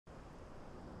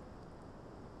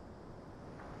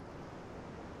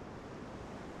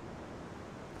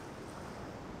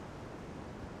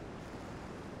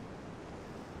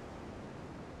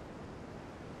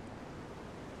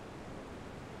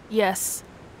Yes,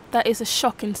 that is a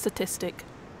shocking statistic.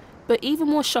 But even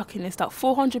more shocking is that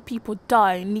 400 people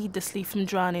die needlessly from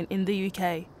drowning in the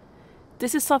UK.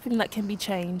 This is something that can be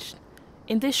changed.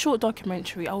 In this short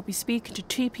documentary, I will be speaking to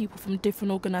 2 people from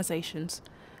different organisations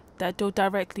that deal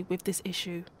directly with this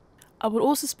issue. I will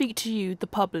also speak to you, the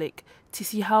public, to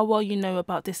see how well you know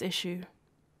about this issue.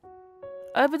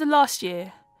 Over the last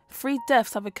year, 3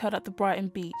 deaths have occurred at the Brighton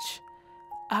beach.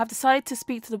 I have decided to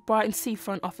speak to the Brighton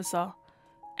seafront officer,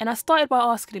 and I started by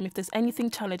asking him if there's anything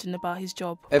challenging about his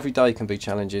job. Every day can be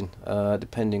challenging,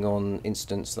 depending on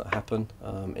incidents that happen.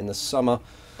 In the summer,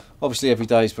 obviously every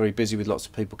day is very busy with lots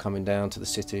of people coming down to the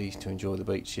city to enjoy the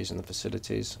beaches and the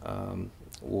facilities,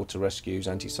 water rescues,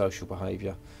 antisocial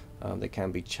behaviour. There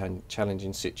can be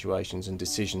challenging situations and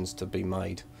decisions to be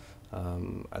made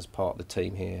as part of the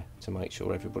team here to make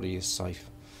sure everybody is safe.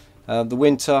 The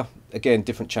winter, again,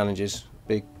 different challenges,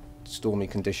 big stormy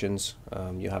conditions.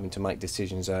 You're having to make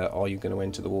decisions out, are you going to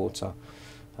enter the water?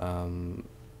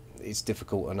 It's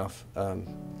difficult enough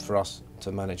for us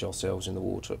to manage ourselves in the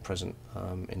water at present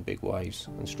in big waves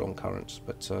and strong currents,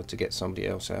 but to get somebody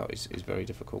else out is very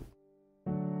difficult.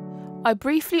 I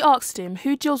briefly asked him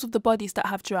who deals with the bodies that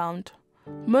have drowned.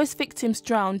 Most victims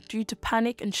drown due to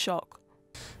panic and shock.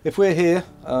 If we're here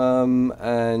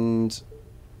and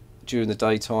during the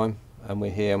daytime and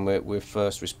we're here and we're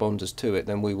first responders to it,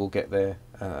 then we will get there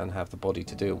and have the body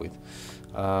to deal with.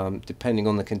 Depending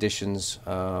on the conditions,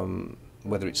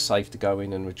 whether it's safe to go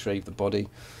in and retrieve the body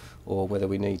or whether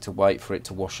we need to wait for it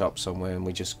to wash up somewhere and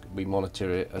we monitor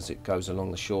it as it goes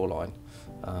along the shoreline.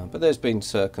 But there's been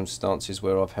circumstances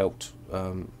where I've helped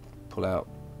pull out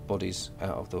bodies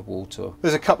out of the water.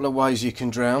 There's a couple of ways you can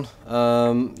drown.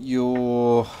 A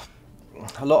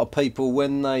lot of people,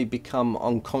 when they become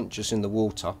unconscious in the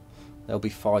water, they'll be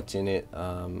fighting it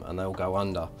and they'll go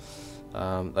under.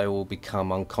 They will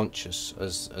become unconscious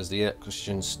as the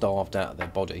oxygen's starved out of their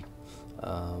body.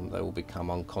 They will become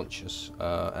unconscious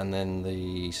and then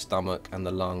the stomach and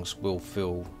the lungs will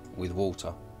fill with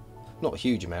water. Not a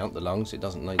huge amount, the lungs, it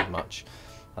doesn't need much,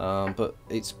 but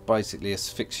it's basically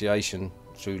asphyxiation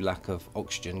through lack of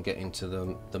oxygen getting to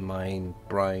the main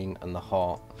brain and the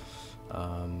heart,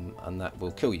 and that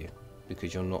will kill you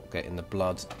because you're not getting the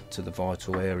blood to the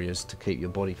vital areas to keep your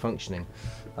body functioning.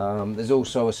 There's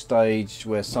also a stage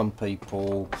where some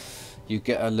people, you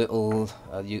get a little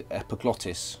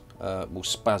epiglottis will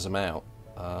spasm out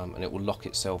and it will lock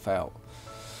itself out.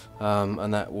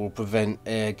 And that will prevent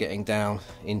air getting down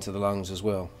into the lungs as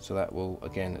well. So that will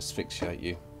again asphyxiate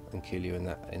you and kill you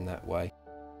in that way.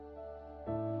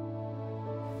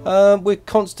 We're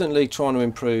constantly trying to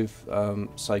improve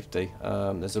safety.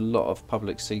 There's a lot of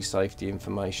public sea safety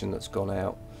information that's gone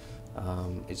out.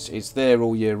 It's there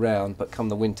all year round, but come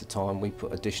the winter time we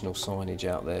put additional signage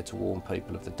out there to warn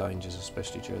people of the dangers,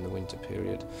 especially during the winter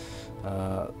period.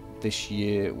 This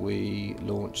year we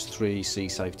launched 3 sea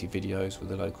safety videos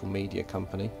with a local media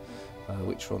company,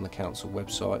 which are on the council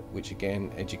website, which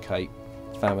again educate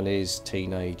families,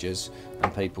 teenagers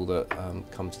and people that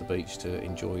come to the beach to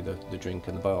enjoy the drink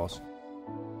and the bars.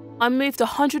 I moved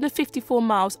 154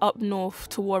 miles up north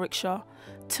to Warwickshire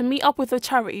to meet up with a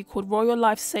charity called Royal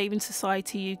Life Saving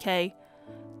Society UK.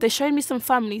 They showed me some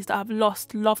families that have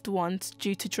lost loved ones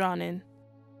due to drowning.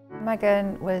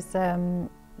 Megan was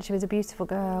she was a beautiful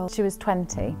girl. She was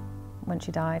 20 when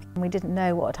she died. We didn't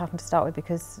know what had happened to start with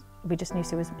because we just knew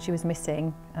she was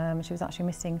missing. She was actually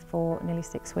missing for nearly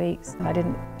 6 weeks. I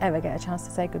didn't ever get a chance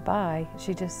to say goodbye.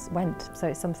 She just went. So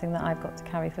it's something that I've got to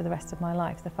carry for the rest of my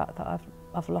life, the fact that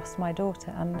I've lost my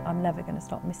daughter and I'm never going to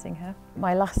stop missing her.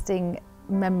 My lasting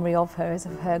memory of her is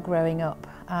of her growing up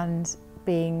and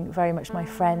being very much my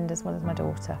friend as well as my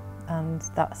daughter. And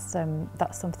that's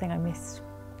something I miss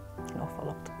an awful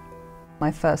lot. My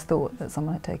first thought that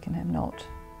someone had taken him,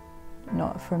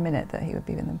 not for a minute that he would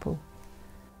be in the pool.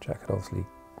 Jack had obviously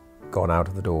gone out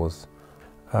of the doors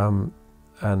and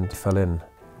fell in.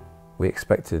 We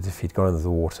expected if he'd gone into the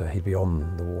water, he'd be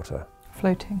on the water.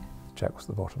 Floating. Jack was at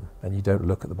the bottom, and you don't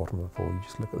look at the bottom of the pool, you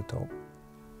just look at the top.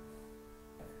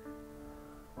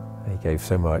 And he gave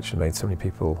so much and made so many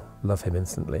people love him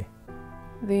instantly.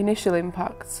 The initial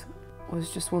impact was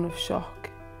just one of shock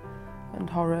and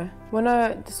horror. When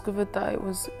I discovered that it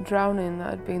was drowning that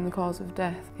had been the cause of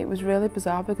death, it was really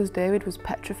bizarre because David was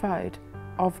petrified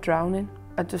of drowning.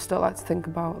 I just don't like to think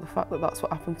about the fact that that's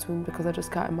what happened to him because I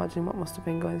just can't imagine what must have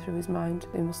been going through his mind.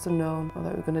 He must have known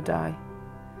that we were going to die.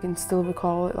 I can still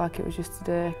recall it like it was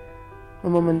yesterday. My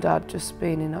mum and dad just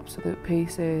being in absolute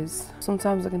pieces.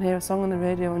 Sometimes I can hear a song on the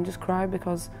radio and just cry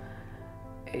because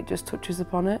it just touches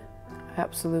upon it. I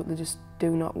absolutely just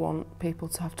do not want people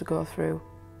to have to go through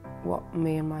what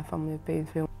me and my family have been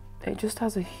through. It just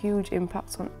has a huge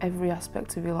impact on every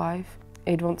aspect of your life.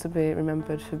 He'd want to be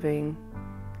remembered for being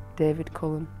David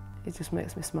Cullen. It just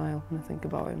makes me smile when I think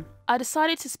about him. I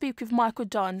decided to speak with Michael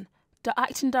Dunn, the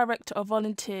Acting Director of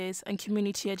Volunteers and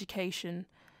Community Education.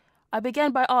 I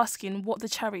began by asking what the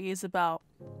charity is about.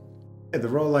 The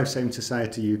Royal Lifesaving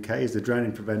Society UK is the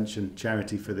drowning prevention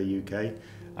charity for the UK,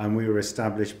 and we were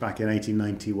established back in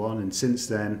 1891, and since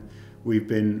then we've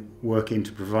been working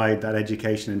to provide that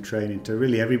education and training to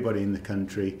really everybody in the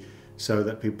country so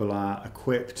that people are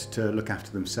equipped to look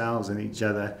after themselves and each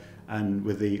other, and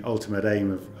with the ultimate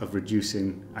aim of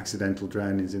reducing accidental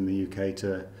drownings in the UK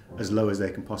to as low as they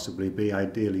can possibly be,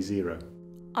 ideally zero.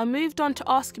 I moved on to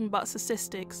ask him about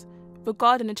statistics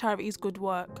regarding the charity's good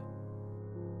work.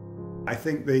 I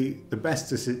think the best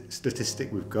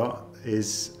statistic we've got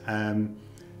is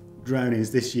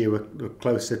drownings this year were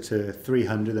closer to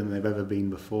 300 than they've ever been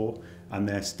before, and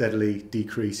they're steadily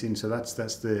decreasing. So that's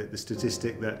the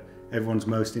statistic that everyone's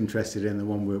most interested in, the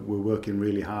one we're working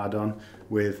really hard on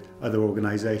with other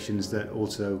organisations that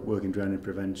also work in drowning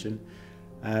prevention.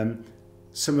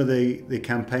 Some of the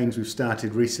campaigns we've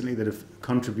started recently that have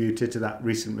contributed to that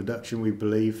recent reduction, we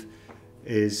believe,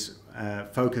 is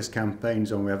focused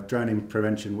campaigns on. We have Drowning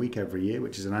Prevention Week every year,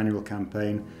 which is an annual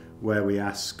campaign where we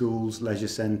ask schools, leisure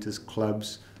centres,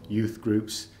 clubs, youth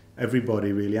groups,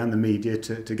 everybody really, and the media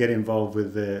to get involved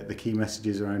with the key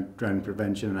messages around drowning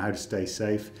prevention and how to stay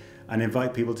safe, and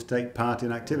invite people to take part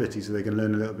in activities so they can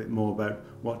learn a little bit more about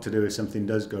what to do if something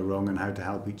does go wrong and how to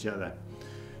help each other.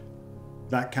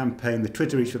 That campaign, the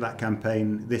Twitter reach for that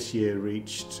campaign this year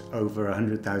reached over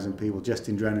 100,000 people just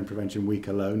in Drowning Prevention Week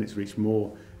alone. It's reached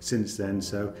more since then,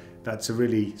 so that's a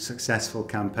really successful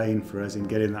campaign for us in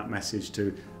getting that message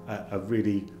to a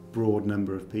really broad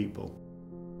number of people.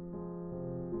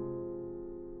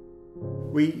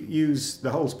 We use the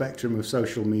whole spectrum of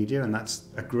social media, and that's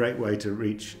a great way to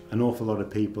reach an awful lot of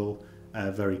people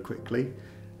very quickly.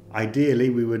 Ideally,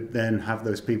 we would then have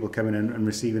those people coming in and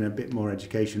receiving a bit more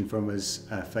education from us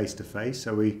face to face.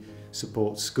 So we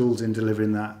support schools in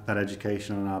delivering that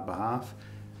education on our behalf.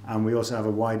 And we also have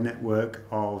a wide network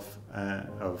of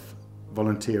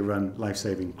volunteer-run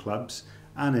life-saving clubs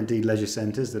and indeed leisure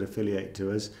centres that affiliate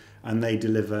to us, and they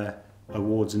deliver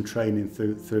awards and training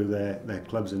through their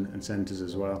clubs and centres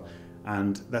as well.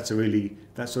 And that's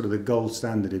sort of the gold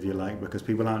standard, if you like, because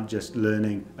people aren't just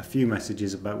learning a few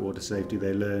messages about water safety,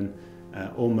 they learn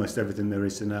almost everything there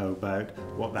is to know about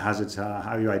what the hazards are,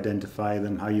 how you identify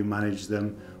them, how you manage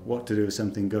them, what to do if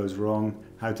something goes wrong,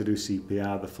 how to do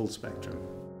CPR, the full spectrum.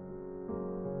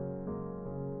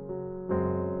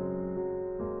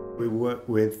 We work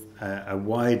with a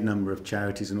wide number of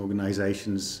charities and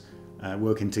organisations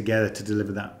working together to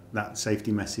deliver that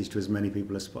safety message to as many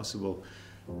people as possible.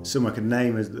 Some I could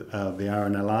name as the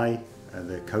RNLI,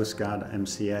 the Coast Guard,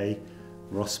 MCA,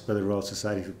 ROSPA, the Royal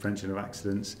Society for Prevention of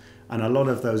Accidents, and a lot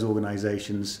of those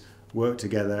organisations work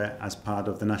together as part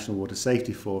of the National Water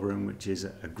Safety Forum, which is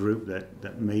a group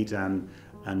that meet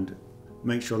and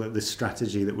make sure that this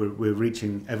strategy that we're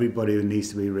reaching everybody who needs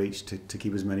to be reached to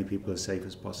keep as many people as safe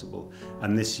as possible.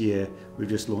 And this year we've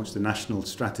just launched the National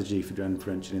Strategy for Drowning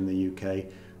Prevention in the UK,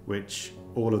 which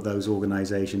all of those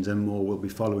organisations and more will be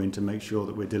following to make sure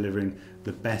that we're delivering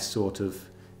the best sort of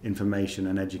information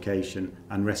and education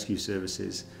and rescue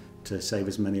services to save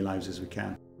as many lives as we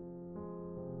can.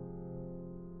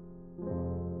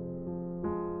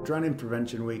 Drowning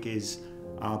Prevention Week is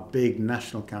our big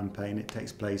national campaign. It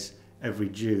takes place every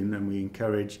June, and we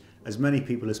encourage as many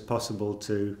people as possible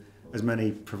as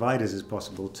many providers as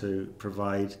possible to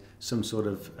provide some sort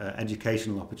of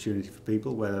educational opportunity for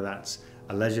people, whether that's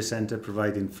a leisure centre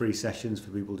providing free sessions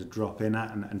for people to drop in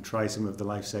at and try some of the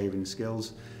life-saving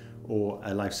skills, or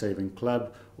a life-saving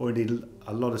club, or indeed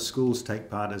a lot of schools take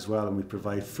part as well, and we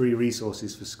provide free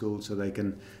resources for schools so they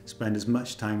can spend as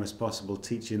much time as possible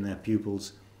teaching their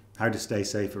pupils how to stay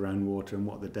safe around water and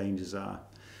what the dangers are.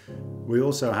 We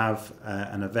also have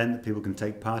an event that people can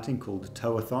take part in called the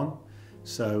Tow-a-thon.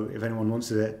 So if anyone wants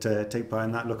to take part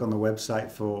in that, look on the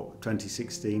website for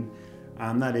 2016.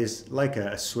 And that is like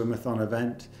a swim-a-thon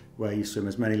event where you swim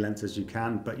as many lengths as you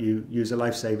can, but you use a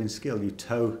life-saving skill. You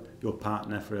tow your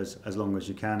partner for as long as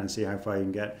you can and see how far you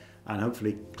can get, and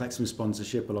hopefully collect some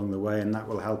sponsorship along the way, and that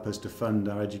will help us to fund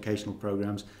our educational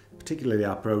programs, particularly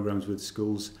our programs with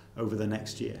schools over the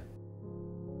next year.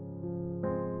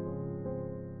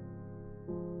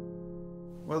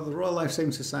 Well, the Royal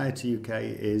Lifesaving Society UK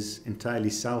is entirely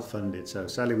self-funded, so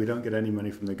sadly we don't get any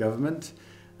money from the government,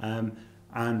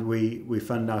 and we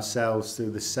fund ourselves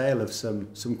through the sale of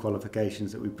some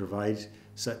qualifications that we provide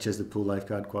such as the pool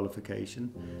lifeguard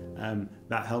qualification.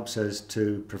 That helps us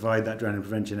to provide that drowning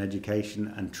prevention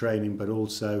education and training, but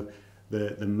also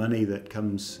the money that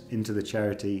comes into the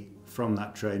charity from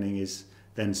that training is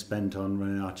then spent on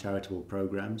running our charitable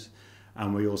programs.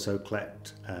 And we also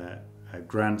collect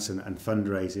grants and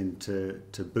fundraising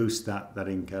to boost that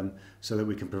income so that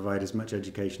we can provide as much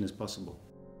education as possible.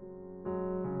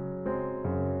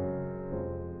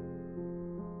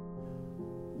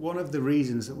 One of the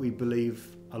reasons that we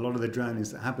believe a lot of the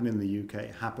drownings that happen in the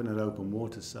UK happen at open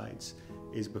water sites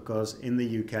is because in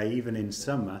the UK, even in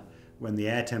summer, when the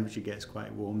air temperature gets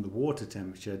quite warm, the water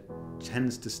temperature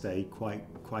tends to stay quite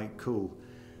cool.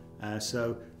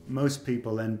 So most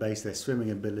people then base their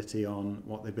swimming ability on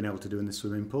what they've been able to do in the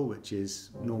swimming pool, which is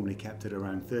normally kept at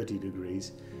around 30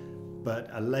 degrees.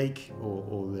 But a lake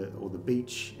or the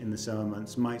beach in the summer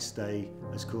months might stay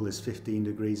as cool as 15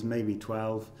 degrees, maybe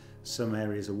 12. Some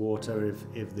areas of water,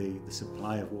 if the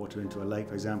supply of water into a lake,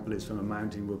 for example, is from a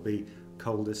mountain, will be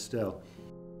colder still.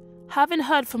 Having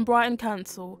heard from Brighton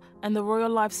Council and the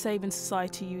Royal Life Saving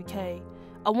Society UK,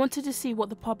 I wanted to see what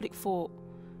the public thought.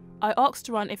 I asked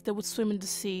around if they would swim in the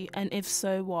sea, and if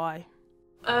so, why.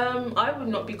 I would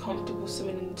not be comfortable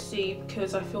swimming in the sea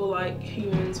because I feel like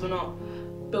humans were not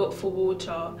built for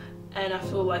water, and I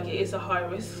feel like it is a high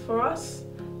risk for us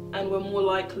and we're more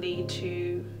likely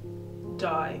to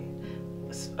die.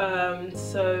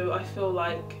 So I feel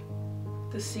like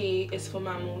the sea is for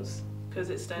mammals because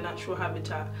it's their natural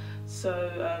habitat.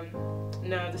 So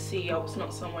no, the sea is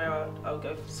not somewhere I'll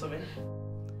go for swimming.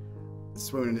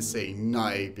 Swimming in the sea,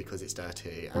 no, because it's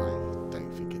dirty and I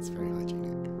don't think it's very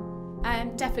hygienic.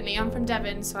 Definitely, I'm from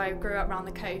Devon, so I grew up around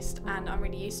the coast and I'm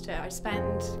really used to it. I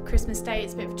spend Christmas Day,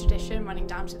 it's a bit of a tradition, running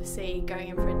down to the sea, going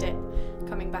in for a dip,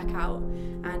 coming back out,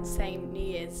 and same New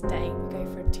Year's Day, we go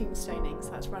for a tombstoning,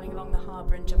 so that's running along the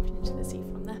harbour and jumping into the sea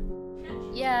from there.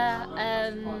 Yeah,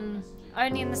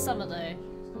 only in the summer though.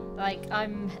 Like,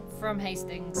 I'm from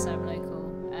Hastings, so I'm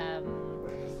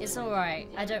local. It's alright,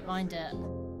 I don't mind it.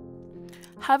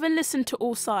 Having listened to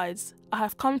all sides, I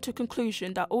have come to a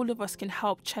conclusion that all of us can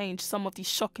help change some of these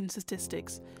shocking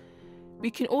statistics.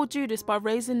 We can all do this by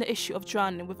raising the issue of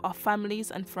drowning with our families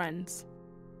and friends.